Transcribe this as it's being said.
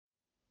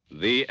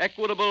The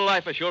Equitable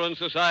Life Assurance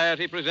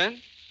Society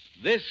presents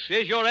This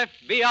Is Your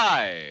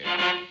FBI.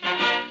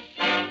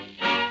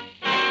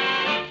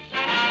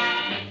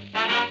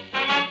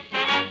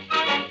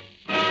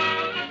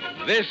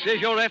 This is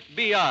Your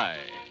FBI,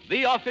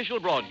 the official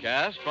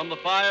broadcast from the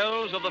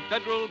files of the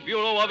Federal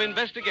Bureau of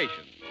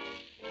Investigation.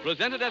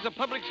 Presented as a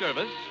public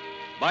service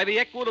by the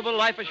Equitable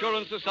Life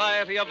Assurance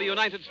Society of the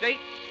United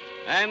States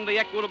and the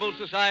Equitable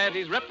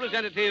Society's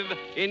representative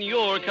in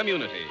your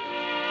community.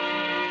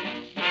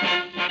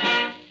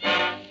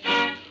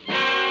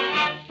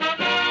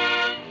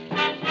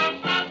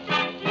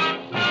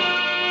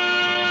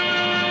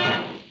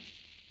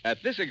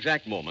 At this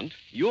exact moment,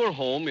 your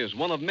home is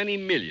one of many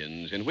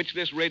millions in which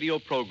this radio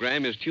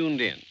program is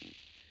tuned in.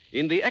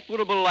 In the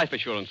Equitable Life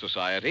Assurance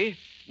Society,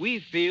 we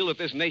feel that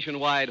this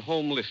nationwide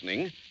home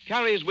listening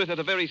carries with it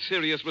a very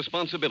serious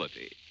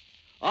responsibility.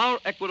 Our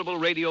Equitable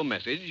radio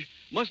message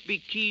must be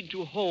keyed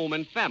to home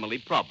and family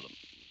problems.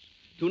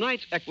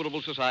 Tonight's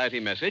Equitable Society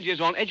message is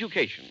on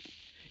education.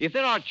 If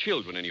there are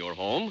children in your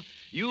home,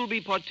 you'll be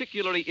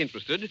particularly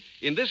interested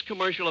in this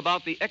commercial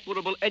about the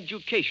Equitable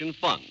Education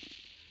Fund.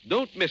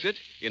 Don't miss it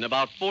in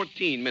about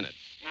 14 minutes.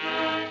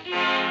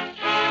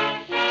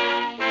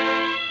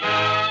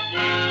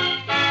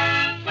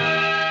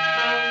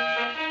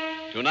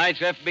 Tonight's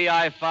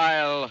FBI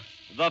file,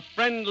 The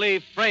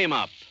Friendly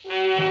Frame-Up.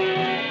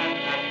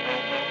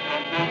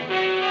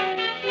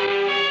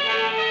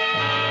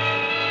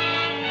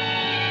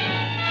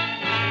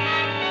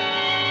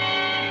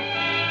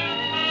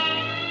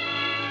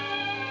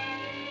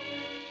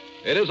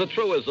 It is a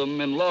truism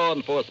in law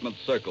enforcement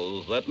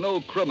circles that no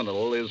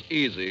criminal is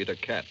easy to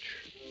catch.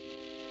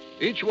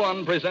 Each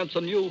one presents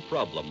a new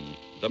problem,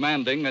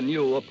 demanding a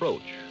new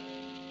approach.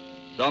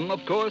 Some,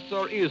 of course,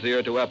 are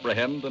easier to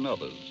apprehend than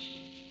others.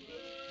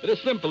 It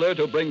is simpler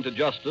to bring to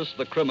justice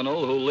the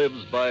criminal who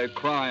lives by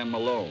crime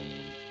alone,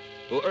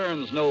 who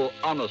earns no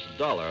honest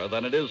dollar,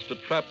 than it is to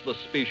trap the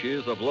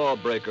species of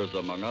lawbreakers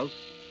among us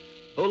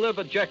who live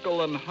a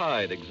Jekyll and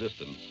Hyde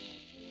existence,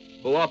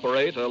 who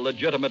operate a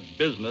legitimate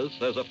business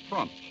as a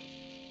front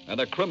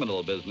and a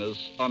criminal business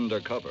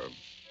undercover.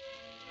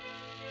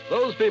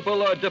 Those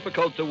people are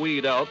difficult to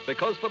weed out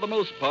because, for the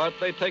most part,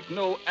 they take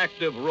no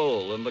active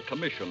role in the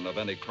commission of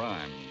any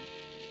crime.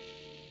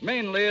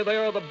 Mainly, they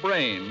are the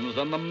brains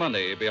and the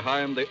money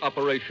behind the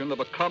operation of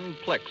a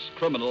complex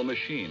criminal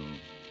machine,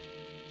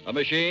 a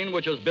machine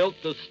which is built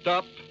to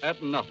stop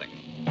at nothing.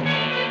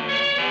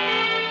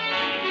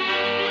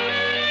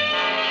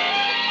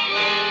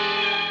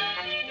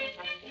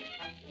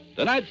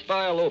 Tonight's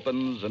file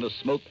opens in a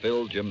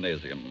smoke-filled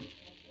gymnasium.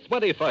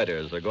 Sweaty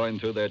fighters are going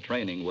through their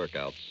training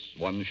workouts,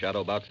 one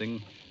shadow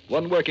boxing,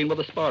 one working with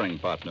a sparring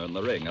partner in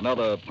the ring,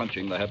 another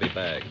punching the heavy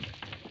bag.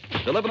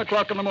 It's 11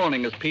 o'clock in the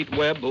morning as Pete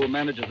Webb, who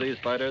manages these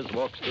fighters,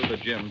 walks through the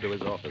gym to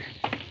his office.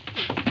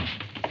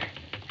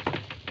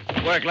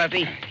 Work,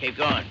 Lefty. Keep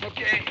going.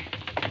 Okay.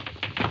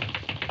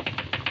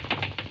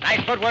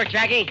 Nice footwork,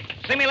 Jackie.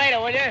 See me later,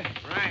 will you?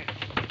 Right.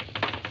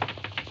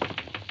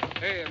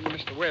 Hey,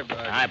 Mr. Webb.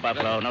 Hi,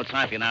 Buffalo. No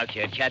time for you now,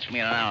 kid. Catch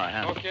me in an hour,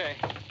 huh? Okay.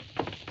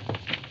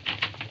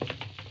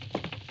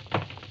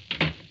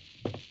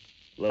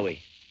 Louie.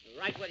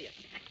 Right with you.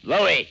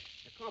 Louie!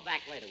 Call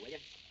back later, will you?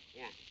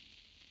 Yeah.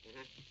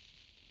 Uh-huh.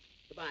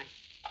 Goodbye.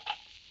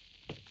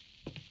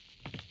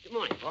 Good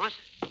morning, boss.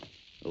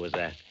 Who was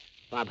that?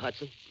 Bob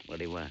Hudson. What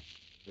do you want?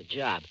 The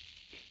job.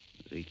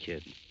 Is he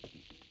kidding?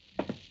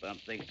 Bump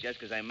thinks just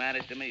because I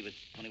managed him when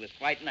he was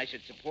fighting, I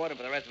should support him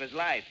for the rest of his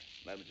life.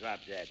 Let him drop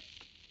dead.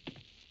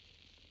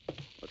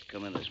 What's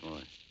come in this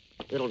morning?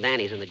 Little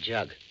Danny's in the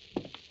jug.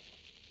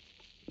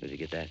 Where'd you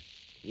get that?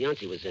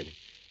 Yancey was in.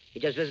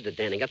 He just visited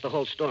Danny, got the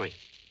whole story.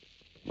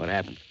 What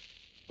happened?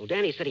 Well,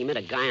 Danny said he met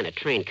a guy on a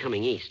train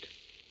coming east.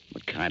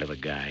 What kind of a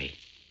guy?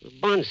 A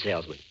bond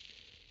salesman.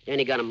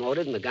 Danny got him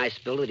loaded, and the guy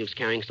spilled that he was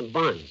carrying some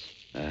bonds.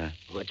 Uh-huh.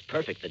 Well, it's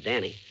perfect for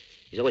Danny.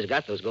 He's always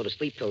got those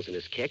go-to-sleep pills in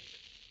his kick.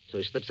 So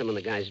he slipped some in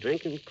the guy's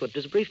drink and clipped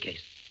his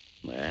briefcase.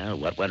 Well,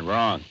 what went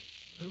wrong?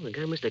 Well, the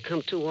guy must have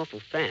come to awful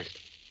fast.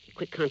 He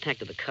quick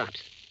contacted the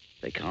cops.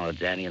 They collared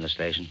Danny in the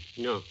station?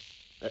 No,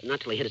 not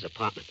till he hit his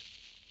apartment.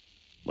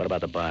 What about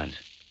the bonds?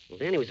 Well,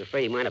 Danny was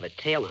afraid he might have a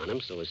tail on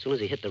him, so as soon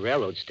as he hit the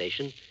railroad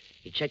station,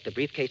 he checked the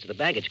briefcase to the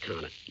baggage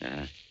counter.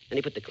 Uh-huh. Then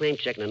he put the claim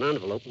check in an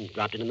envelope and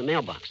dropped it in the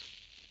mailbox.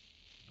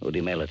 Who'd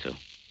he mail it to?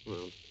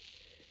 Well,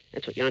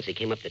 that's what Yancey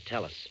came up to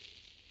tell us.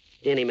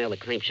 Danny mailed the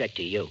claim check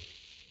to you.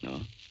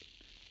 No?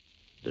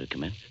 Did it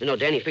come in? No,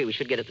 Danny figured we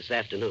should get it this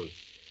afternoon.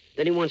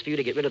 Then he wants for you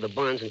to get rid of the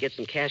bonds and get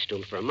some cash to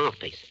him for a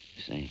mouthpiece.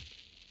 See.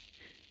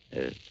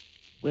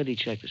 Where'd he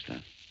check the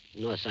stuff?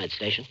 North Side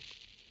Station.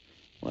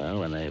 Well,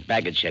 when the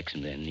baggage checks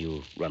him, then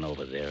you run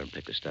over there and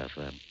pick the stuff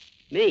up.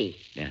 Me?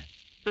 Yeah.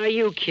 Are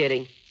you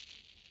kidding?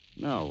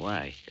 No,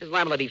 why? There's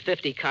liable to be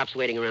 50 cops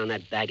waiting around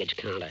that baggage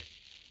counter.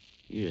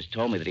 You just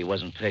told me that he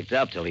wasn't picked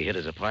up till he hit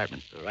his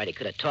apartment. All right, he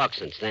could have talked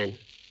since then.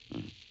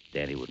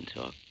 Daddy wouldn't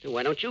talk. Then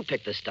why don't you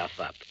pick the stuff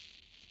up?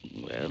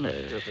 Well,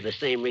 For the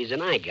same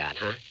reason I got,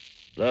 huh?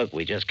 Look,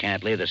 we just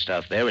can't leave the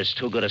stuff there. It's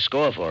too good a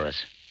score for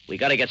us. We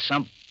gotta get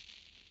some...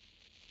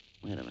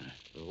 Wait a minute.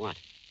 What?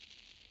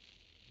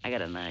 I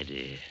got an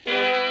idea.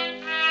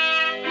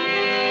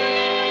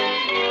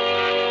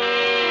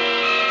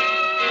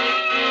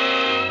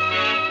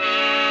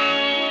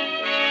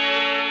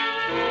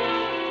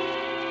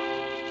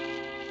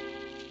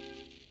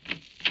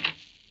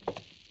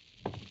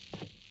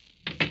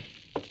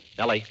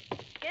 Ellie,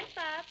 Yes,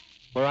 Bob.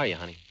 where are you,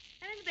 honey?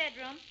 I'm in the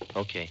bedroom.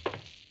 Okay.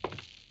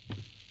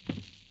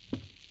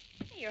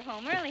 You're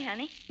home early,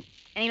 honey.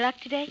 Any luck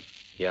today?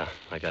 Yeah,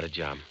 I got a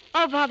job.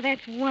 Oh, Bob,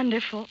 that's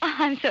wonderful. Oh,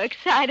 I'm so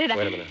excited.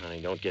 Wait a minute,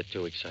 honey. Don't get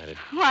too excited.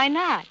 Why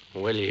not?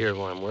 Wait till you hear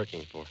who I'm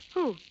working for.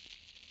 Who?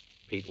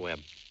 Pete Webb.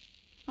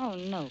 Oh,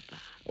 no, Bob.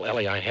 Well,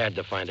 Ellie, I had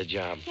to find a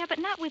job. Yeah, but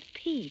not with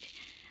Pete.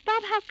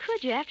 Bob, how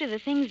could you after the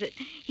things that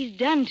he's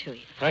done to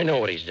you? I know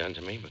what he's done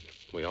to me, but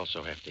we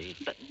also have to eat.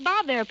 But,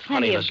 Bob, there are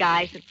plenty Honey, of listen.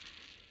 guys that...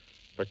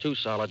 For 2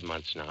 solid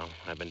months now,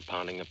 I've been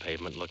pounding the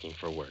pavement looking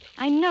for work.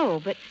 I know,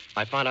 but...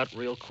 I found out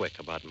real quick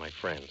about my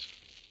friends.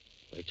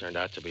 They turned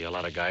out to be a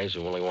lot of guys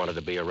who only wanted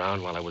to be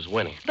around while I was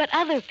winning. But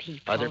other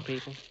people... Other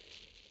people?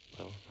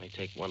 Well, they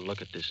take one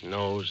look at this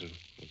nose and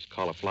these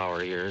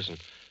cauliflower ears and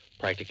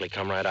practically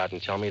come right out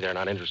and tell me they're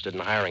not interested in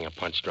hiring a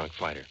punch-drunk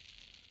fighter.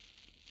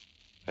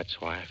 That's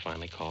why I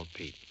finally called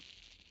Pete.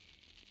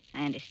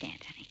 I understand,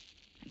 honey.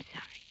 I'm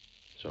sorry.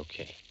 It's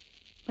okay.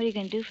 What are you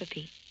going to do for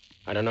Pete?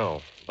 I don't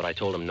know, but I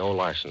told him no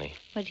larceny.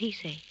 What did he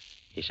say?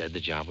 He said the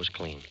job was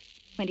clean.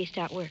 When do you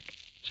start work?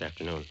 This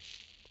afternoon.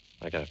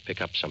 I gotta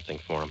pick up something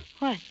for him.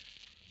 What?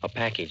 A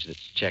package that's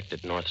checked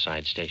at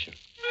Northside Station.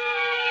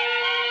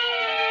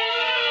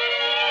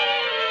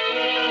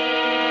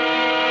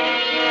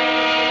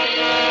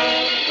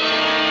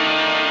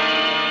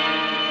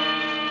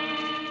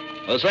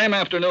 The same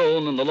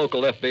afternoon in the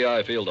local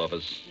FBI field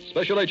office,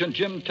 Special Agent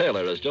Jim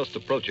Taylor is just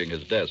approaching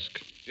his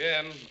desk.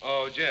 Jim.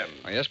 Oh, Jim.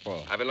 Oh, yes,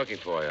 Paul. I've been looking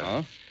for you.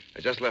 Oh? I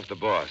just left the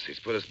boss. He's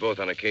put us both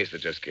on a case that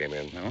just came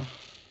in. No?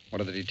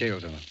 What are the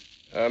details of it?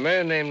 A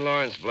man named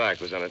Lawrence Black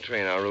was on a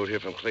train en route here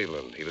from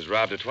Cleveland. He was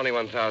robbed of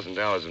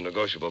 $21,000 of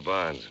negotiable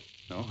bonds.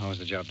 No? How was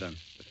the job done?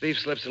 The thief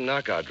slipped some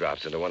knockout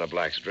drops into one of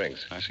Black's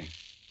drinks. I see.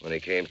 When he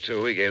came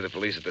to, he gave the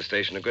police at the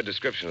station a good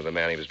description of the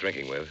man he was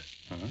drinking with.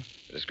 Uh-huh.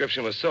 The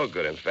description was so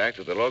good, in fact,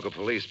 that the local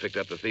police picked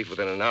up the thief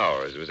within an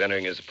hour as he was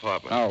entering his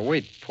apartment. Now,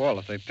 wait, Paul,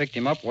 if they picked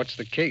him up, what's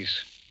the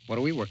case? What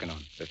are we working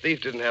on? The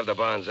thief didn't have the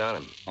bonds on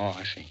him, Oh,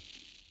 I see.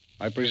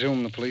 I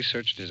presume the police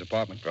searched his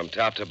apartment. from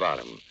top to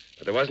bottom.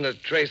 But there wasn't a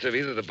trace of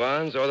either the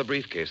bonds or the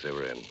briefcase they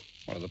were in.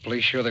 Well, are the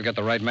police sure they've got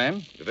the right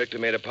man? The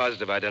victim made a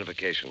positive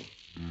identification.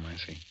 I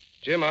see.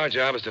 Jim, our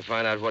job is to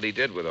find out what he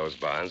did with those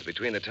bonds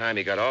between the time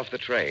he got off the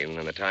train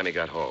and the time he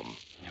got home.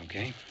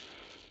 Okay.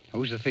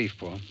 Who's the thief,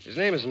 Paul? His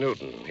name is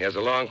Newton. He has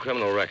a long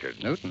criminal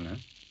record. Newton, huh?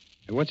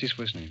 Hey, what's his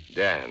first name?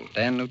 Dan.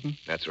 Dan Newton?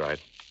 That's right.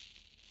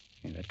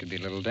 Hey, that could be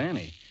little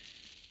Danny.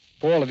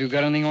 Paul, have you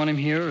got anything on him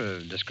here? A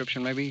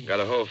description, maybe? Got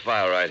a whole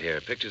file right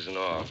here, pictures and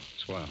all.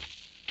 Swell.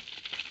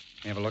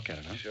 You have a look at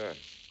it, huh? Sure.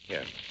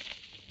 Here.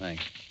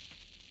 Thanks.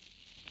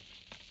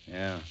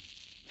 Yeah.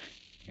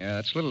 Yeah,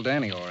 that's little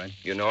Danny, all right.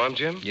 You know him,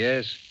 Jim?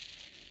 Yes.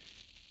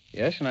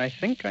 Yes, and I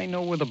think I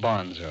know where the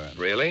bonds are.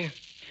 Really?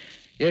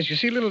 Yes, you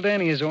see, little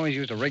Danny has always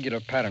used a regular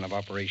pattern of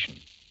operation.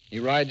 He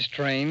rides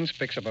trains,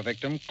 picks up a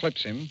victim,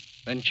 clips him,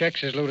 then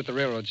checks his load at the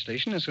railroad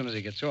station as soon as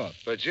he gets off.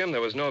 But, Jim,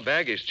 there was no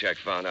baggage check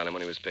found on him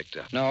when he was picked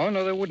up. No,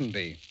 there wouldn't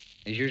be.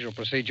 His usual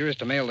procedure is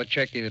to mail the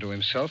check either to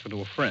himself or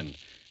to a friend.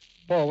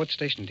 Paul, what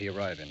station did he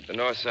arrive in? The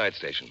North Side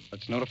Station.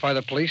 Let's notify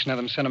the police and have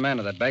them send a man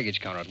to that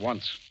baggage counter at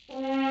once.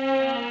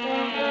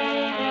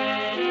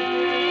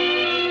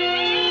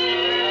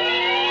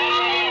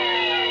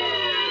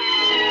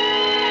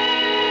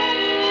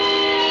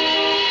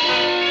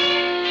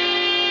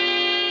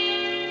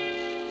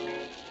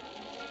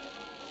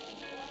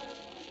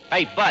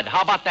 Hey, Bud,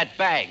 how about that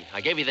bag?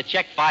 I gave you the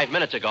check 5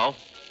 minutes ago.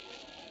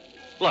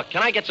 Look,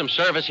 can I get some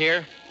service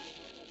here?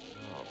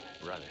 Oh,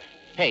 brother.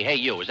 Hey,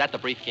 you, is that the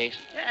briefcase?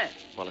 Yeah.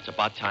 Well, it's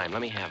about time.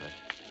 Let me have it.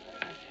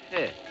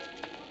 Here.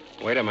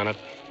 Wait a minute.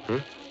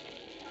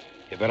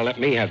 You better let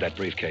me have that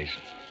briefcase.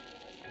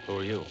 Who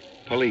are you?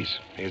 Police.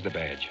 Here's the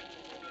badge.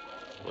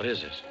 What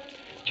is this?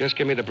 Just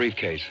give me the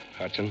briefcase,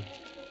 Hudson.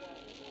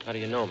 How do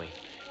you know me?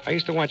 I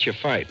used to watch you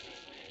fight.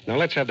 Now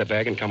let's have the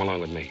bag and come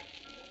along with me.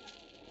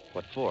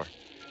 What for?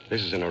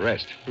 This is an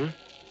arrest.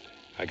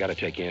 I gotta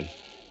take you in.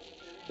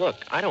 Look,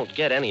 I don't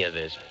get any of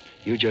this.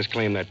 You just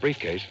claimed that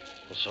briefcase.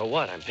 Well, so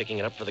what? I'm picking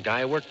it up for the guy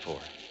I work for.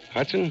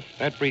 Hudson,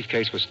 that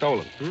briefcase was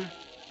stolen.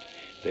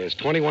 There's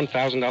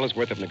 $21,000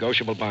 worth of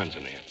negotiable bonds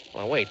in there.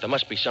 Well, wait, there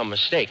must be some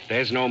mistake.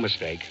 There's no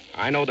mistake.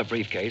 I know the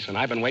briefcase, and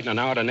I've been waiting an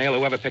hour to nail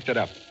whoever picked it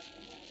up.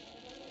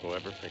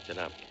 Whoever picked it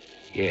up.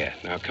 Yeah,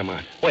 now come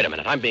on. Wait a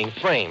minute, I'm being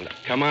framed.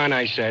 Come on,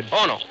 I said.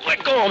 Oh, no,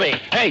 let go of me.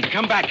 Hey,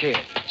 come back here.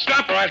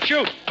 Stop or I'll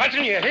shoot.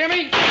 Hudson, you hear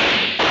me?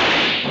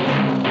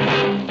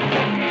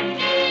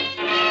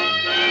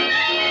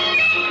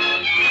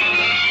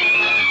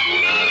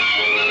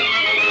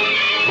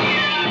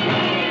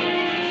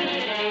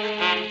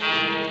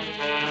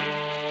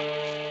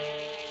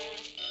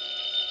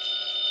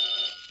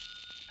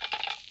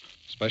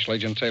 Special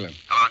Agent Taylor.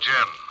 Hello,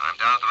 Jim. I'm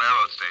down at the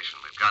railroad station. station.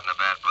 We've gotten a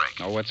bad break.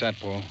 Oh, what's that,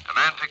 Paul? A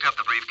man picked up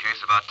the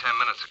briefcase about 10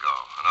 minutes ago.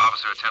 An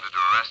officer attempted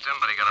to arrest him,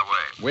 but he got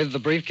away. With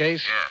the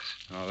briefcase? Yes.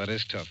 Oh, that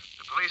is tough.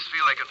 The police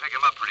feel they can pick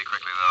him up pretty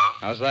quickly,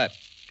 though. How's that?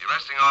 The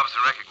arresting officer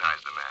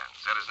recognized the man.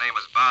 Said his name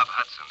was Bob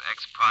Hudson,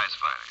 ex-prize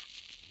fighter.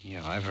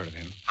 Yeah, I've heard of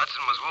him.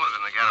 Hudson was wounded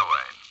in the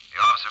getaway.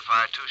 The officer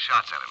fired 2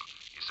 shots at him.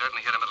 He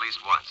certainly hit him at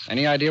least once.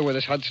 Any idea where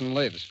this Hudson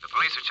lives? The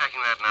police are checking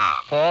that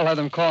now. Paul, have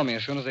them call me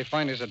as soon as they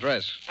find his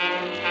address.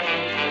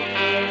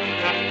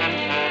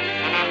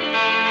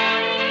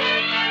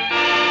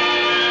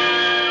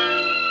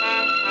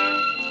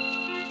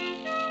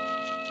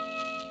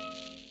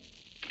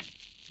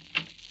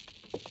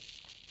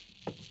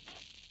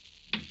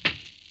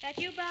 That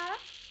you, Bob?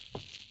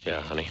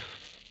 Yeah, honey.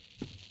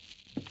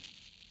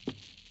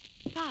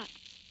 Bob.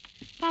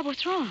 Bob,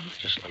 what's wrong?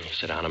 Just let me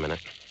sit down a minute.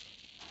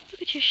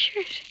 Look at your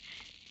shirt.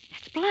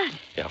 That's blood.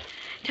 Yeah.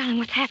 Darling,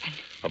 what's happened?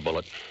 A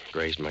bullet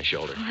grazed my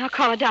shoulder. Oh, I'll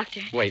call a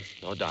doctor. Wait,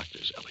 no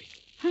doctors, Ellie.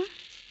 Huh?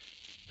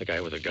 The guy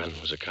with the gun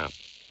was a cop.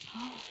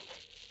 Oh.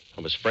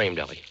 I was framed,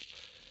 Ellie.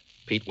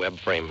 Pete Webb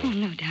framed Oh,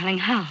 me. no, darling,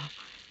 how?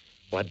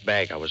 Well, that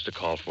bag I was to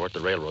call for at the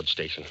railroad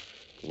station.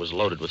 It was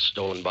loaded with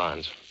stolen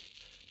bonds.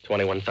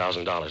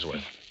 $21,000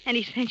 worth. And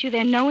he sent you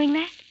there knowing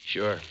that?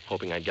 Sure,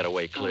 hoping I'd get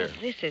away clear.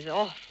 Oh, this is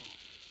awful.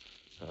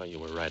 Oh, you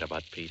were right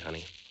about Pete,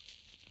 honey.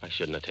 I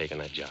shouldn't have taken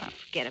that job. Oh,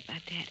 forget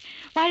about that.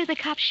 Why did the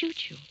cop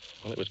shoot you?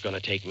 Well, it was going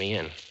to take me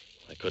in.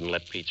 I couldn't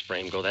let Pete's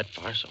frame go that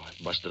far, so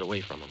I busted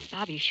away from him.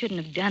 Bob, you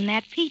shouldn't have done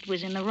that. Pete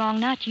was in the wrong,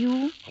 not you.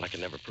 Well, I could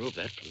never prove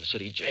that from the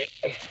city jail.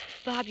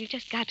 Bob, you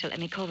just got to let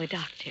me call the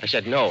doctor. I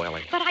said no,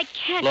 Ellie. But I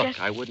can't Look,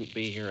 just... I wouldn't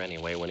be here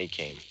anyway when he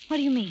came. What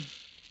do you mean?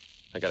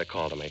 I got a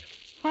call to make.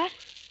 What?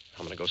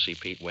 I'm going to go see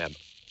Pete Webb.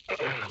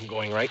 I'm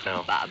going right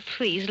now. Bob,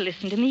 please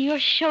listen to me. Your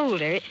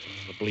shoulder.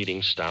 The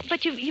bleeding stopped.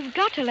 But you've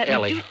got to let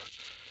Ellie, me do...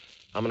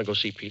 I'm going to go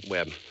see Pete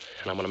Webb, and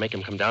I'm going to make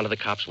him come down to the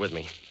cops with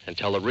me and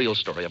tell the real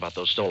story about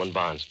those stolen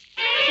bonds.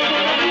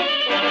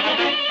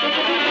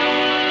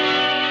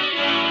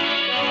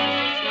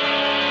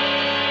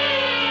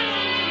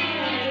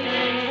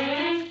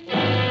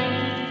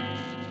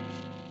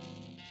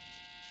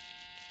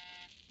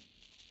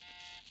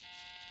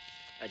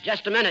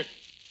 Just a minute.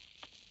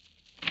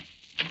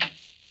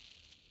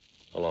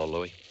 Hello,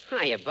 Louie.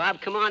 Hiya,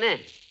 Bob. Come on in.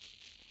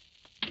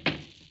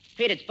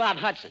 Pete, it's Bob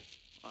Hudson.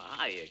 Oh,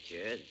 hiya,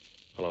 kid.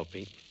 Hello,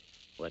 Pete.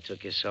 What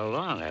took you so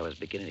long? I was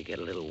beginning to get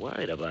a little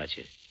worried about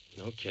you.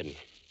 No kidding.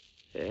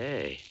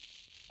 Hey,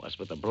 what's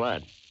with the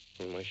blood?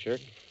 In my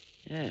shirt?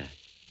 Yeah.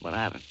 What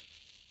happened?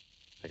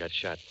 I got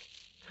shot.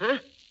 Huh?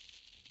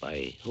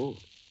 By who?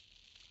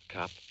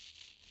 Cop.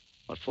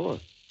 What for?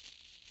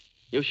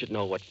 You should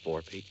know what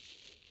for, Pete.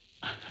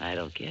 I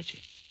don't get you.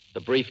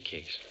 The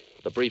briefcase.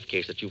 The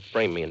briefcase that you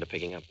framed me into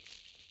picking up.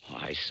 Oh,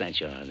 I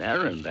sent you on an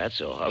errand, that's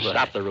all. But...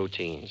 Stop the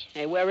routines.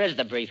 Hey, where is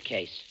the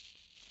briefcase?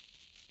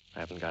 I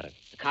haven't got it.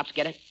 The cops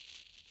get it?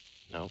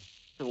 No.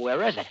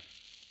 Where is it?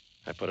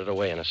 I put it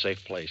away in a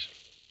safe place.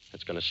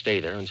 It's going to stay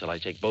there until I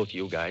take both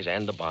you guys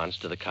and the bonds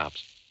to the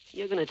cops.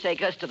 You're going to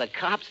take us to the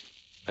cops?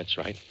 That's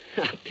right.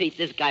 Pete,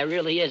 this guy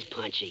really is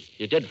punchy.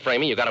 You did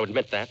frame me. You got to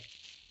admit that.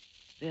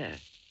 Yeah.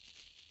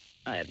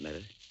 I admit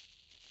it.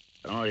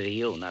 But only to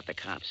you, not the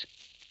cops.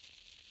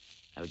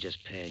 I was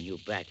just paying you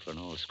back for an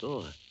old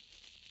score.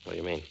 What do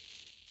you mean?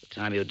 The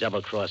time you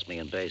double-crossed me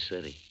in Bay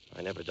City.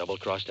 I never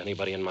double-crossed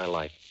anybody in my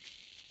life.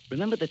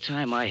 Remember the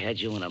time I had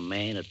you in a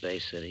main at Bay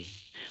City?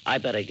 I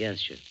bet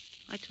against you.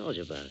 I told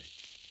you about it.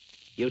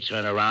 You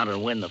turn around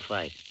and win the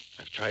fight.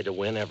 I've tried to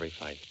win every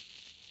fight.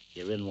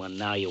 You're in one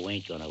now, you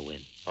ain't gonna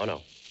win. Oh,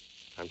 no.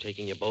 I'm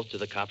taking you both to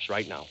the cops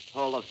right now.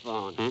 Hold the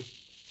phone. Hmm?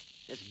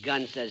 This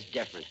gun says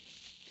different.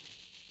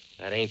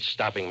 That ain't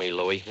stopping me,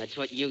 Louie. That's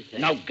what you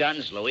think. No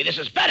guns, Louie. This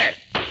is better.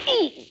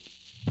 Ooh.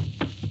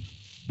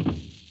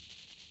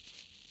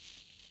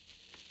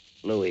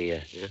 Louie,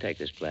 take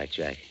this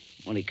blackjack.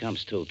 When he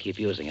comes to, keep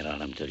using it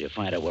on him till you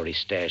find out where he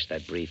stashed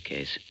that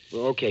briefcase.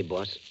 Well, okay,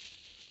 boss.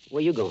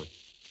 Where you going?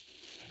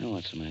 I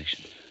want some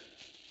action.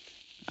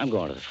 I'm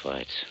going to the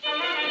fights.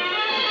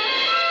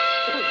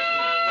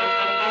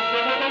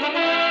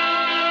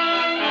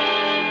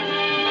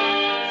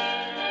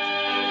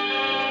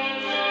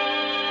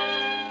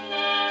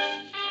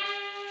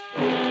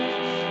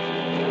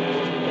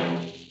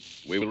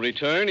 We will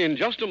return in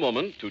just a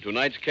moment to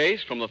tonight's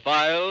case from the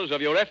files of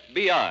your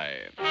FBI.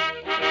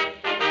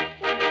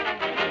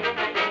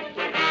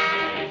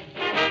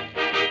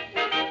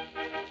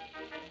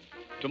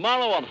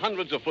 Tomorrow on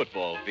hundreds of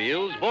football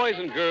fields, boys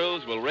and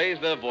girls will raise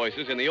their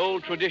voices in the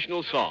old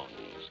traditional songs.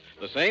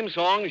 The same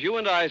songs you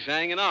and I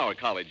sang in our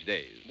college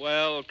days.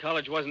 Well,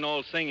 college wasn't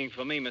all singing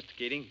for me, Mr.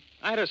 Keating.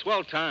 I had a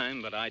swell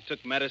time, but I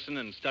took medicine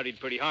and studied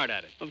pretty hard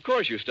at it. Of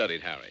course you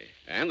studied, Harry.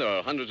 And there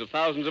are hundreds of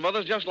thousands of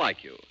others just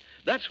like you.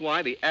 That's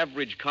why the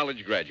average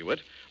college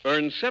graduate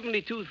earns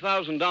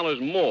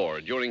 $72,000 more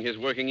during his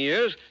working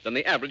years than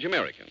the average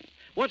American.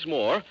 What's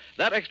more,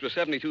 that extra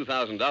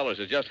 $72,000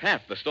 is just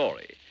half the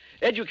story.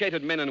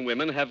 Educated men and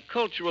women have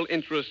cultural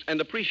interests and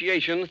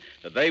appreciation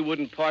that they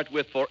wouldn't part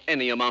with for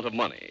any amount of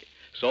money.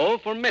 So,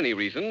 for many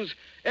reasons,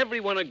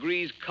 everyone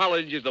agrees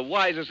college is the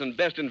wisest and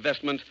best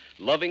investment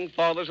loving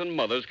fathers and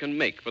mothers can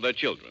make for their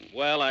children.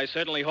 Well, I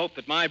certainly hope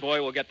that my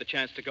boy will get the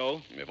chance to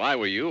go. If I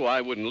were you,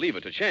 I wouldn't leave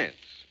it to chance.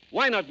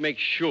 Why not make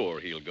sure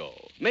he'll go?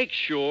 Make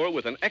sure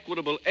with an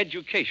Equitable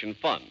Education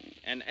Fund.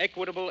 An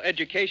Equitable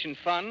Education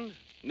Fund?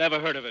 Never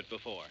heard of it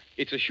before.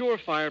 It's a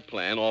surefire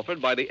plan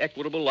offered by the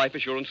Equitable Life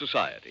Assurance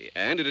Society,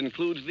 and it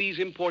includes these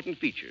important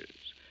features.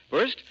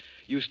 First,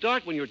 you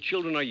start when your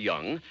children are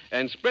young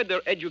and spread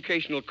their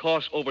educational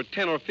costs over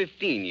 10 or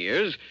 15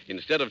 years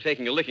instead of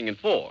taking a licking in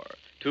 4.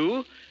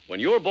 2, when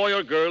your boy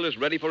or girl is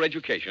ready for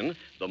education,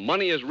 the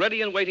money is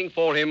ready and waiting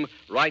for him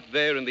right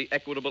there in the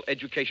Equitable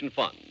Education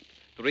Fund.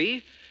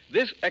 3,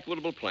 this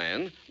Equitable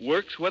plan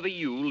works whether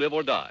you live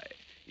or die.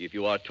 If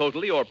you are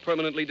totally or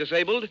permanently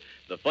disabled,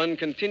 the fund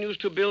continues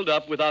to build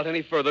up without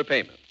any further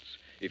payments.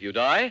 If you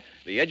die,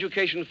 the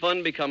education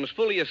fund becomes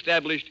fully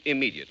established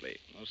immediately.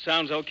 Well,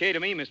 sounds okay to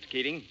me, Mr.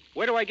 Keating.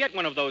 Where do I get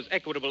one of those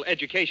Equitable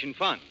Education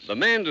Funds? The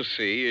man to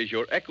see is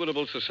your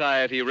Equitable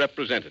Society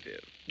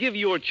representative. Give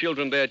your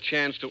children their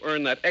chance to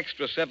earn that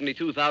extra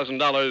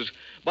 $72,000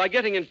 by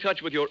getting in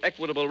touch with your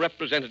Equitable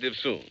representative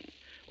soon.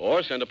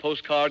 Or send a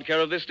postcard care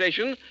of this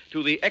station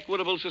to the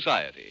Equitable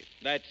Society.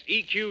 That's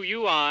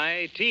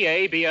EQUITABLE.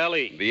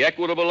 The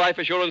Equitable Life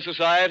Assurance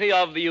Society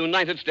of the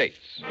United States.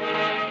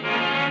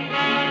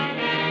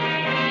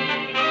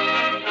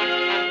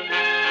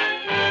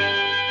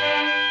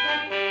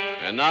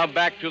 And now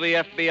back to the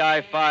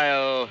FBI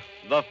file,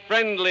 The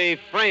Friendly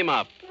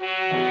Frame-Up.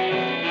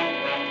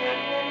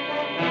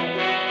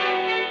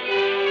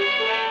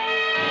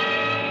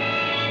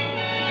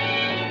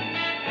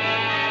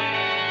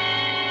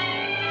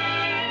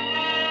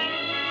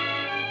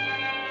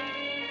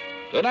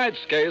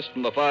 Tonight's case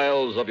from the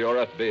files of your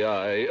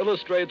FBI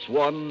illustrates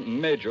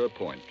one major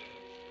point.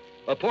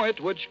 A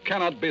point which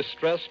cannot be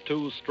stressed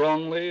too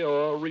strongly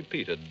or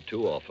repeated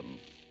too often.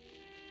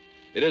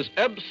 It is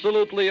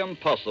absolutely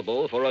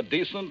impossible for a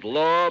decent,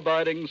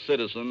 law-abiding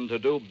citizen to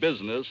do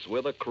business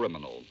with a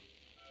criminal.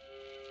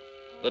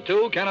 The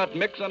two cannot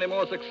mix any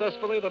more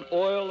successfully than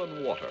oil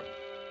and water,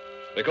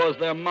 because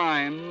their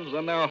minds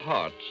and their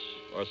hearts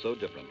are so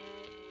different.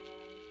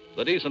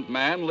 The decent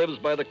man lives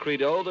by the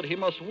credo that he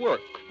must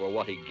work for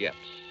what he gets,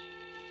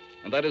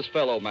 and that his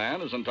fellow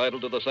man is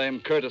entitled to the same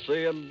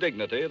courtesy and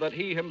dignity that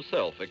he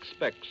himself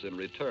expects in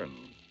return.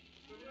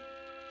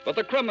 But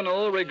the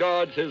criminal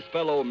regards his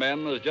fellow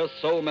men as just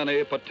so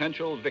many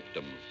potential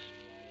victims,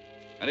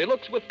 and he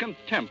looks with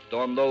contempt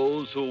on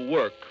those who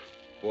work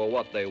for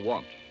what they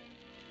want.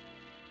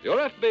 Your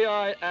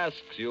FBI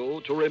asks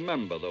you to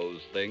remember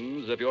those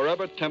things if you're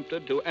ever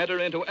tempted to enter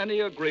into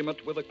any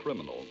agreement with a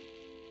criminal.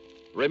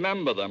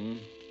 Remember them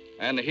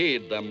and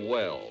heed them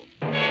well.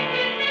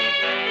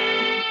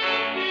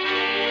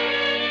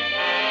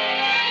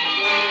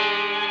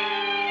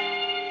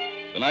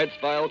 Tonight's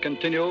file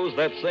continues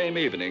that same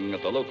evening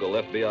at the local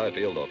FBI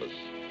field office.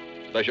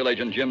 Special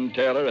Agent Jim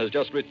Taylor has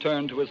just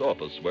returned to his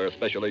office where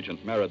Special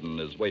Agent Meriden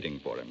is waiting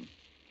for him.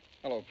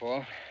 Hello,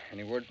 Paul.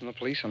 Any word from the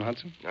police on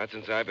Hudson? Not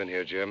since I've been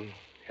here, Jim.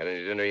 Had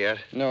any dinner yet?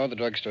 No, the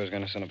drugstore's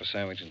going to send up a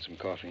sandwich and some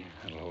coffee.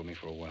 That'll hold me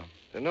for a while.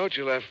 The note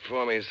you left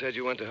for me said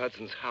you went to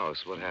Hudson's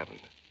house. What happened?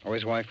 Oh,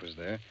 his wife was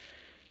there.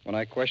 When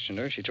I questioned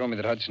her, she told me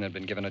that Hudson had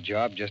been given a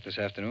job just this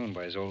afternoon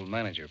by his old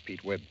manager,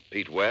 Pete Webb.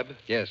 Pete Webb?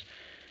 Yes.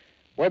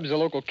 Webb's a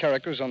local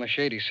character who's on the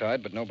shady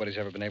side, but nobody's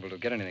ever been able to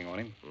get anything on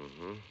him.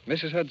 Mm-hmm.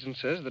 Mrs. Hudson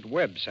says that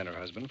Webb sent her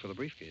husband for the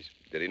briefcase.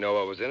 Did he know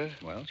what was in it?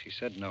 Well, she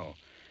said no.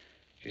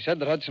 She said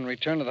that Hudson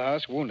returned to the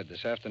house wounded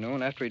this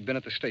afternoon after he'd been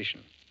at the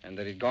station, and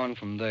that he'd gone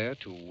from there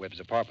to Webb's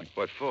apartment.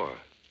 What for?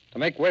 To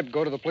make Webb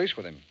go to the police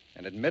with him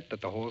and admit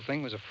that the whole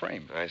thing was a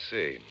frame. I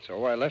see.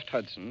 So I left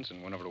Hudson's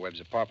and went over to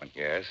Webb's apartment.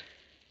 Yes?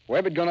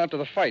 Webb had gone out to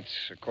the fights,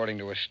 according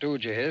to a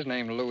stooge of his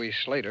named Louis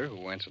Slater,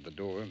 who answered the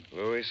door.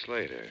 Louis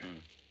Slater.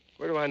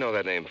 Where do I know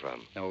that name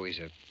from? Oh, he's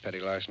a petty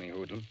larceny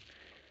hoodlum.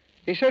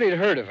 He said he'd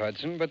heard of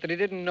Hudson, but that he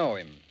didn't know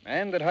him,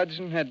 and that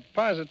Hudson had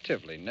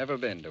positively never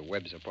been to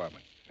Webb's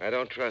apartment. I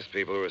don't trust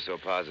people who are so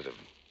positive.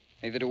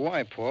 Neither do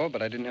I, Paul,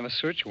 but I didn't have a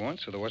search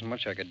warrant, so there wasn't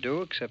much I could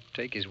do except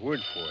take his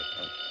word for it.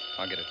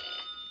 I'll get it.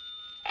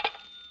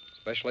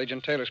 Special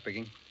Agent Taylor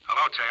speaking.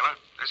 Hello, Taylor.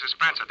 This is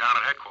Spencer down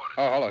at headquarters.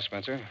 Oh, hello,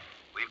 Spencer.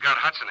 We've got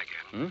Hudson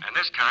again, and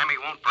this time he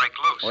won't break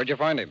loose. Where'd you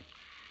find him?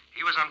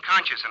 He was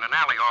unconscious in an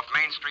alley off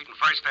Main Street and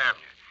First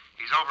Avenue.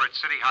 He's over at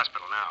City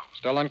Hospital now.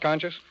 Still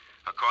unconscious?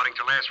 According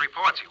to last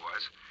reports, he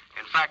was.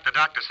 In fact, the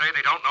doctors say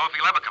they don't know if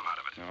he'll ever come out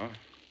of it. Oh.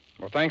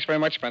 Well, thanks very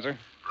much, Spencer.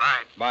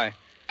 Right. Bye.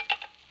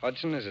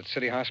 Hudson is at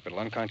City Hospital,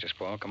 unconscious,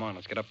 Paul. Come on,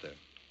 let's get up there.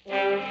 Come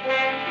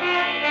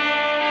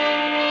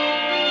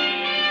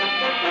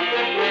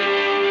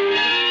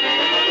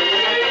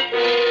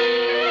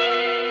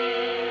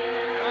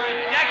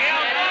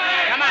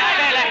on,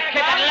 Taylor.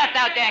 Kick that left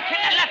out there.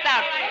 Kick that left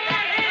out.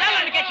 Tell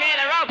him to get you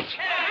near the ropes.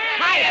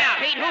 Hiya,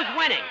 Pete. Who's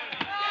winning?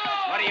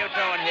 What are you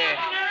doing here?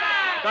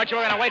 Thought you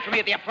were going to wait for me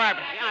at the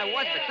apartment. Yeah, I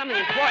was, but something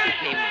important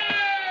came up.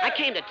 I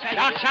came to tell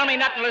you. Don't tell me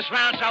nothing till this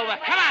round's over.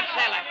 Come on,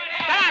 Sailor.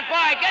 Come on,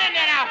 boy. Get in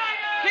there now.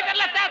 Kick that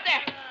left out there.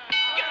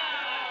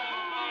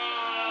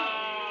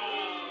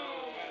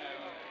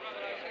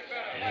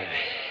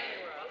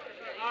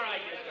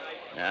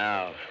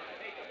 Now,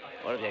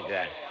 what have you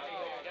got?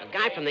 A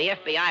guy from the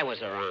FBI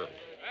was around.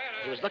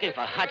 He was looking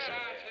for Hudson.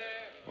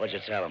 What'd you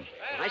tell him?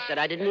 I said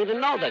I didn't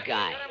even know the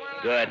guy.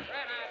 Good.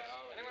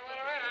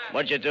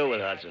 What'd you do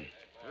with Hudson?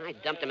 I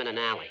dumped him in an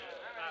alley.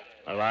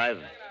 Alive?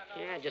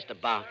 Yeah, just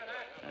about.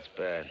 That's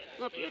bad.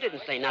 Look, you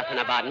didn't say nothing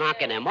about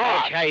knocking him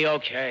off.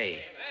 Okay.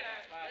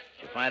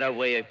 Did you find out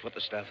where you put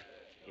the stuff?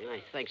 Yeah,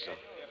 I think so.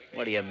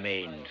 What do you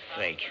mean,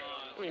 fake?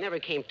 Well, he never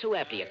came to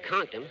after you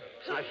conked him.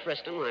 So I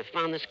frisked him and I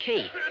found this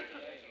key.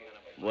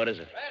 What is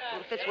it?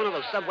 Well, it fits one of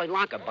those subway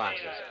locker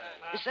boxes.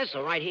 It says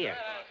so right here.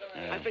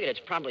 I figured it's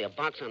probably a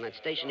box on that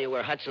station near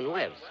where Hudson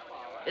lives.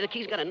 The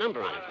key's got a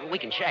number on it. We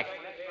can check.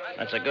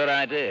 That's a good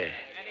idea.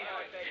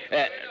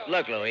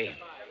 Look, Louis,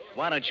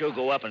 why don't you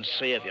go up and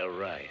see if you're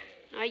right?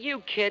 Are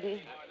you kidding?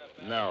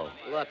 No.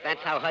 Look,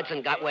 that's how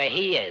Hudson got where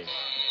he is.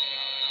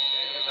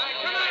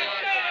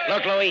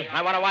 Look, Louis,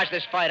 I want to watch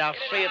this fight. I'll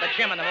see you at the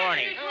gym in the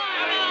morning.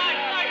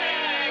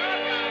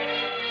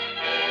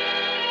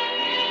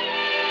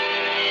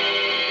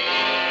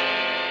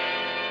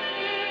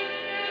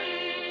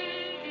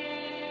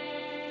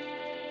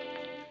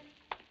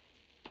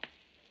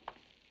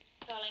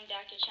 Calling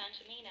Dr.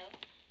 Ciancimino.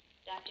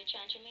 Dr.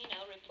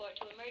 Ciancimino, report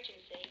to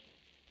emergency.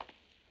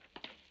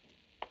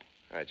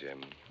 Hi,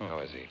 Jim. How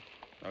is he?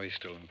 Oh, he's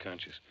still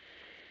unconscious.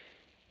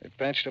 They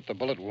patched up the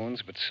bullet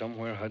wounds, but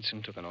somewhere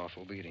Hudson took an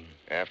awful beating.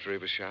 After he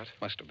was shot?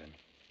 Must have been.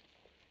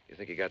 You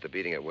think he got the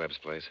beating at Webb's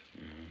place?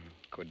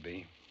 Could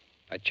be.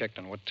 I checked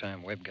on what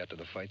time Webb got to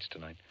the fights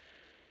tonight.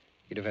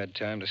 He'd have had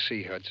time to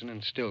see Hudson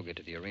and still get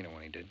to the arena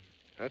when he did.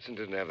 Hudson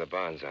didn't have the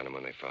bonds on him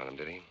when they found him,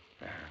 did he?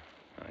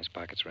 His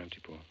pockets were empty,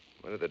 Paul.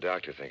 What did the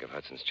doctor think of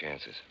Hudson's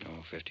chances?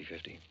 Oh,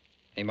 50-50.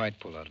 He might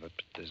pull out of it,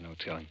 but there's no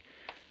telling.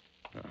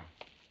 Oh,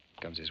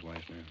 comes his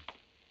wife now.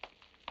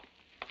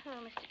 Hello,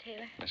 Mr.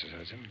 Taylor. Mrs.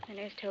 Hudson? The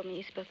nurse told me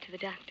you spoke to the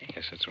doctor.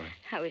 Yes, that's right.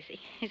 How is he?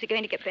 Is he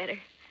going to get better?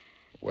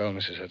 Well,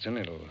 Mrs. Hudson,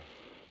 it'll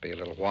be a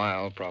little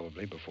while,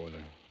 probably, before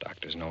the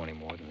doctors know any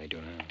more than they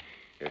do now.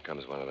 Here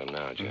comes one of them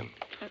now, Jim.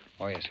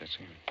 Oh, yes, that's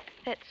him.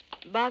 That's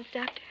Bob's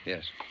doctor?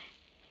 Yes.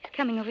 He's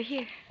coming over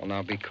here. Well,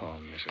 now, be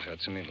calm, Mrs.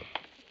 Hudson.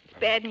 It's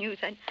bad news.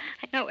 I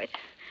know it.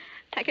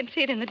 I can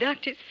see it in the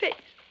doctor's face.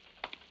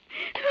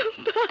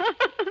 Bob!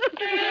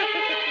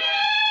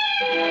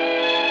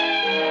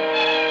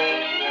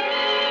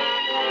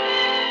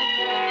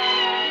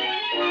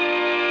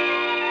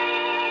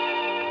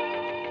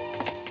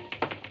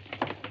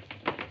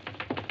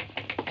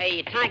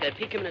 Hey, Tiger, did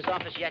Pete come in his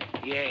office yet?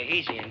 Yeah,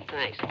 he's in.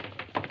 Thanks.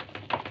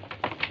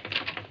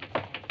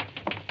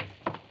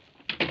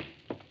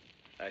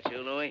 That's you,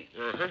 Louis?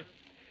 Uh-huh.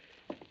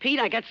 Pete,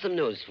 I got some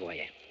news for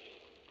you.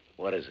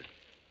 What is it?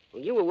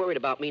 Well, you were worried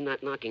about me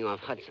not knocking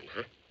off Hudson,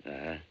 huh?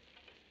 Uh-huh.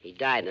 He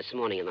died this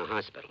morning in the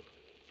hospital.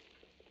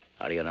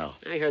 How do you know?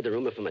 I heard the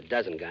rumor from a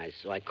dozen guys,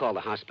 so I called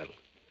the hospital.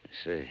 I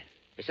see.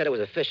 They said it was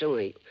official, and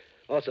they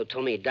also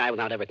told me he died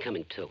without ever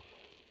coming to.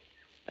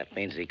 That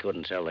means he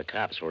couldn't tell the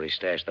cops where he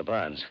stashed the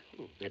bonds.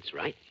 That's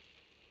right.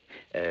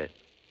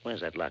 Where's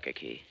that locker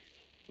key?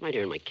 Right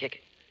here in my kicker.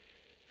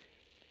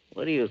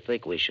 Where do you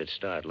think we should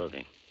start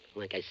looking?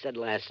 Like I said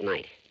last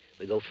night,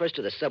 we go first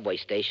to the subway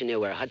station near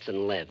where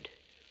Hudson lived.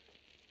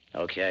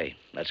 Okay,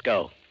 let's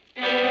go.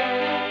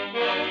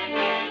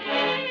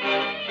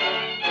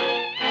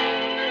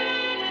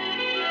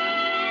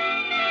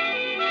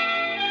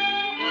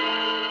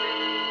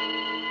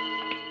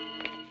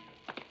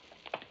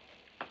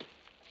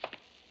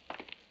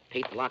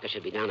 Pete, the locker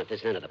should be down at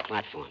this end of the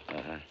platform.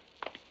 Uh-huh.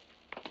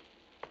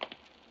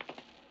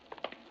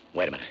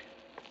 Wait a minute.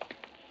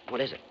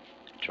 What is it?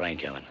 Train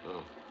coming.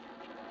 Oh.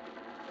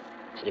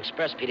 It's an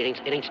express, Pete. It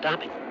ain't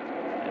stopping.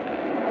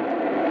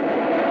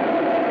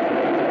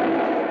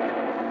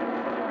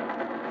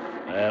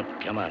 Well,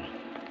 come on.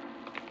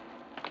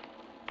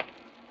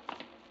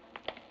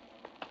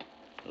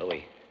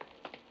 Louis,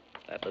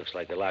 that looks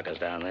like the locker's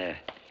down there.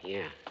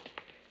 Yeah.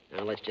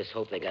 Now, let's just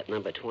hope they got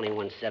number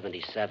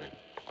 2177.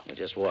 We'll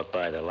just walk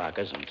by the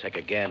lockers and take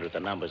a gander at the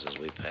numbers as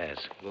we pass.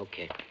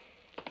 Okay.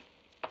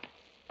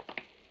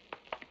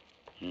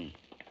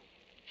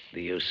 Do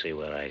you see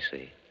what I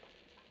see?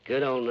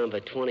 Good old number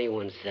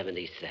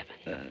 2177.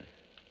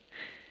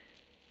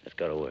 Let's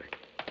go to work.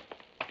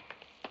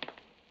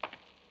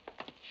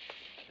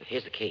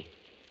 Here's the key.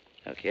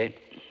 Okay.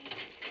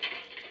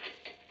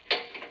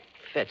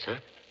 Fits, huh?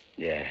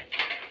 Yeah.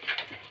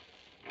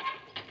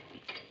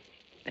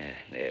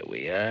 There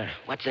we are.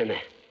 What's in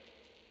there?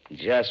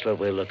 Just what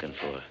we're looking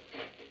for.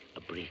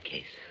 A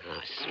briefcase.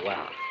 Oh,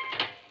 swell.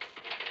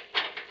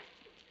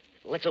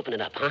 Let's open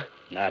it up, huh?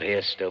 Not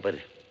here,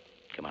 stupid.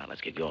 Come on,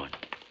 let's get going.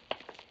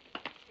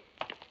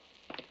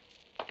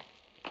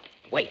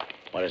 Wait.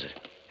 What is it?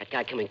 That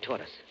guy coming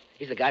toward us.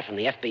 He's the guy from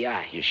the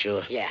FBI. You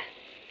sure? Yeah.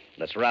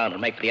 Let's round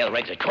and make for the other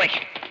exit. Quick!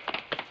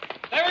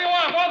 There you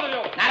are, both of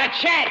you. Not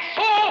a chance.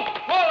 Oh,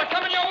 they're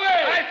coming your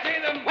way. I see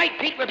them. Wait,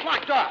 Pete, we're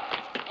blocked off.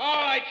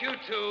 All right, you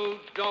two,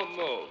 don't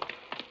move.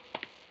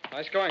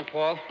 Nice going,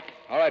 Paul.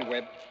 All right,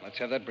 Webb. Let's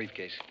have that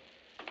briefcase.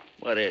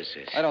 What is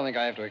this? I don't think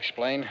I have to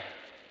explain.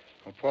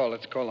 Well, Paul,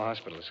 let's call the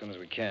hospital as soon as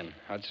we can.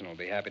 Hudson will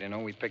be happy to know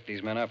we picked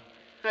these men up.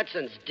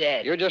 Hudson's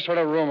dead. You just heard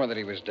a rumor that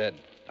he was dead.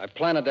 I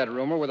planted that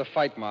rumor with a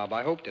fight mob.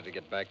 I hoped it'd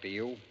get back to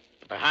you.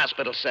 The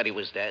hospital said he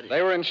was dead.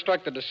 They were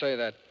instructed to say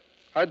that.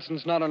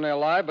 Hudson's not only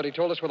alive, but he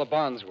told us where the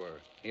bonds were.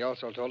 He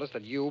also told us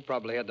that you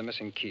probably had the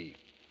missing key.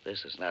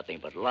 This is nothing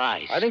but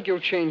lies. I think you'll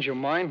change your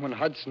mind when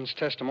Hudson's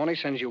testimony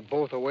sends you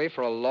both away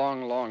for a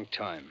long, long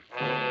time.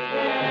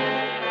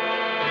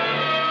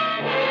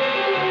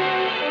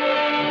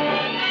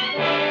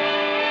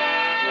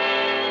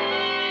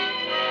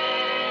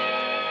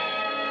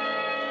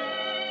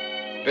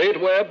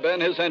 Pete Webb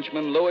and his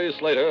henchman, Louis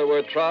Slater,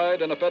 were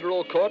tried in a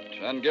federal court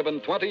and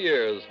given 20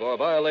 years for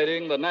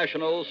violating the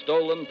National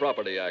Stolen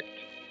Property Act.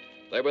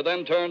 They were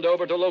then turned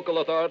over to local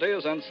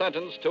authorities and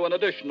sentenced to an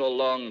additional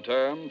long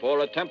term for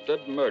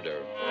attempted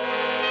murder.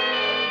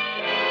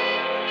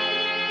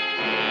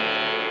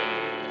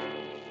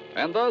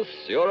 And thus,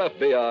 your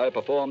FBI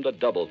performed a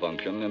double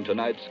function in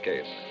tonight's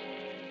case.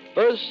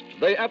 First,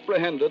 they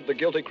apprehended the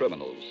guilty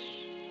criminals.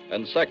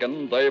 And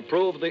second, they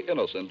proved the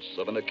innocence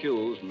of an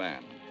accused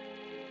man.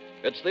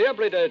 It's the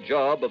everyday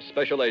job of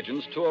special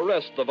agents to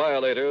arrest the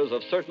violators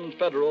of certain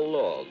federal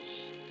laws.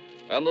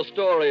 And the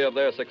story of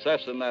their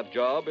success in that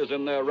job is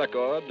in their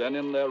record and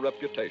in their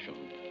reputation.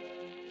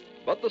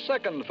 But the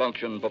second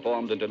function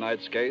performed in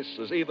tonight's case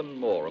is even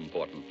more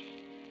important.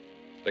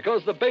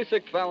 Because the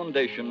basic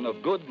foundation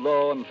of good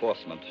law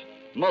enforcement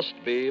must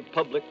be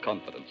public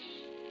confidence.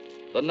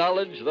 The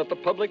knowledge that the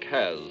public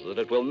has that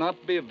it will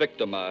not be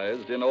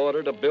victimized in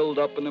order to build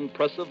up an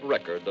impressive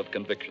record of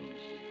convictions.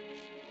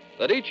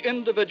 That each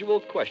individual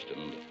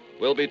questioned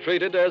will be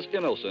treated as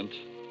innocent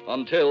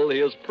until he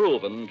is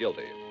proven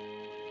guilty.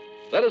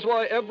 That is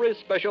why every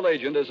special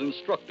agent is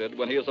instructed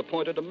when he is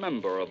appointed a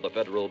member of the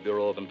Federal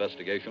Bureau of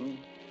Investigation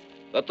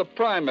that the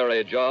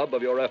primary job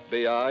of your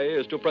FBI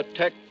is to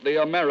protect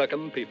the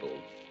American people,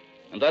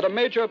 and that a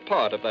major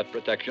part of that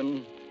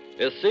protection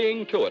is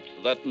seeing to it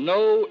that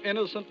no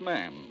innocent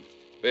man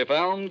be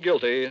found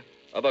guilty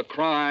of a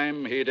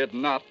crime he did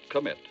not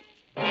commit.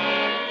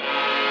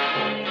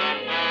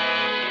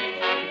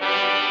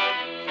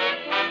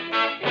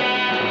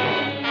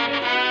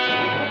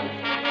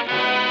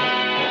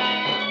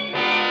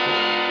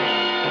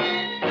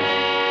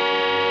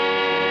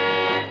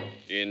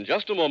 In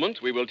just a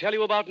moment, we will tell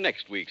you about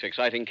next week's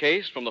exciting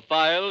case from the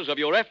files of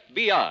your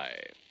FBI.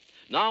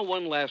 Now,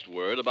 one last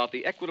word about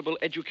the Equitable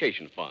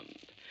Education Fund.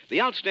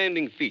 The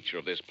outstanding feature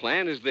of this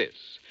plan is this.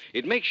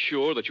 It makes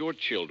sure that your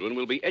children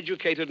will be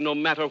educated no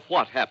matter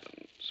what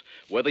happens.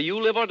 Whether you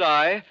live or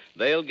die,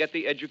 they'll get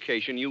the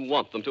education you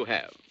want them to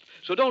have.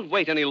 So don't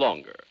wait any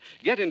longer.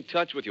 Get in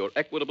touch with your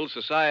Equitable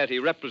Society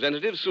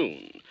representative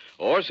soon.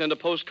 Or send a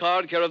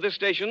postcard care of this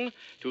station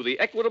to the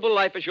Equitable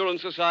Life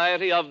Assurance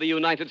Society of the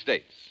United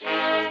States.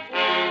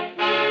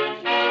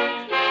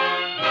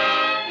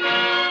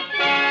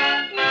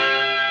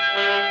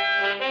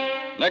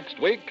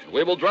 Next week,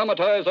 we will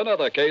dramatize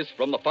another case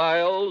from the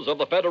files of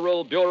the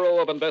Federal Bureau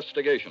of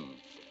Investigation.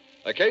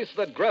 A case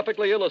that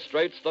graphically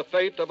illustrates the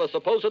fate of a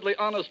supposedly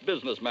honest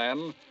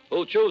businessman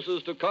who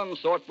chooses to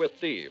consort with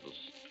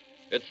thieves.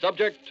 Its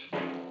subject,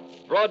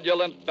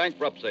 fraudulent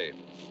bankruptcy.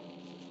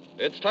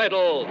 Its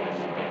title,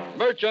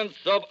 Merchants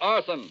of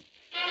Arson.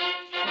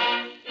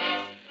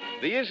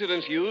 The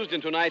incidents used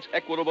in tonight's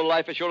Equitable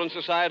Life Assurance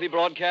Society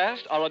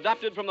broadcast are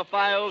adopted from the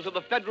files of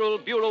the Federal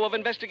Bureau of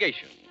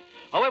Investigation.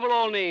 However,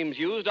 all names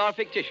used are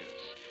fictitious,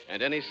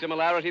 and any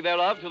similarity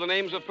thereof to the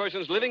names of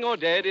persons living or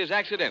dead is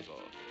accidental.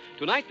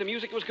 Tonight, the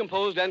music was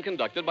composed and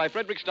conducted by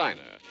Frederick Steiner.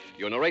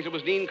 Your narrator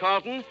was Dean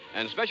Carlton,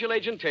 and Special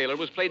Agent Taylor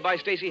was played by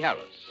Stacey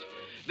Harris.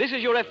 This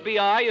Is Your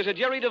FBI is a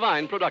Jerry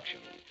Devine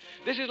production.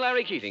 This is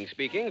Larry Keating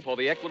speaking for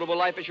the Equitable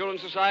Life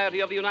Assurance Society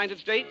of the United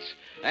States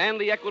and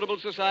the Equitable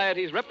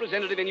Society's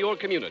representative in your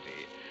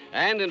community,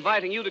 and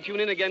inviting you to tune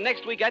in again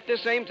next week at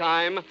this same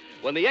time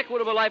when the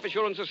Equitable Life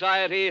Assurance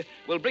Society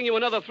will bring you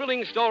another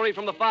thrilling story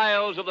from the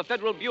files of the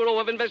Federal Bureau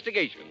of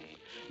Investigation.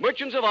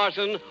 Merchants of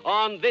Arson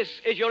on This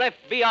Is Your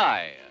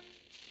FBI.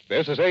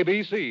 This is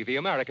ABC, the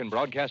American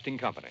Broadcasting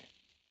Company.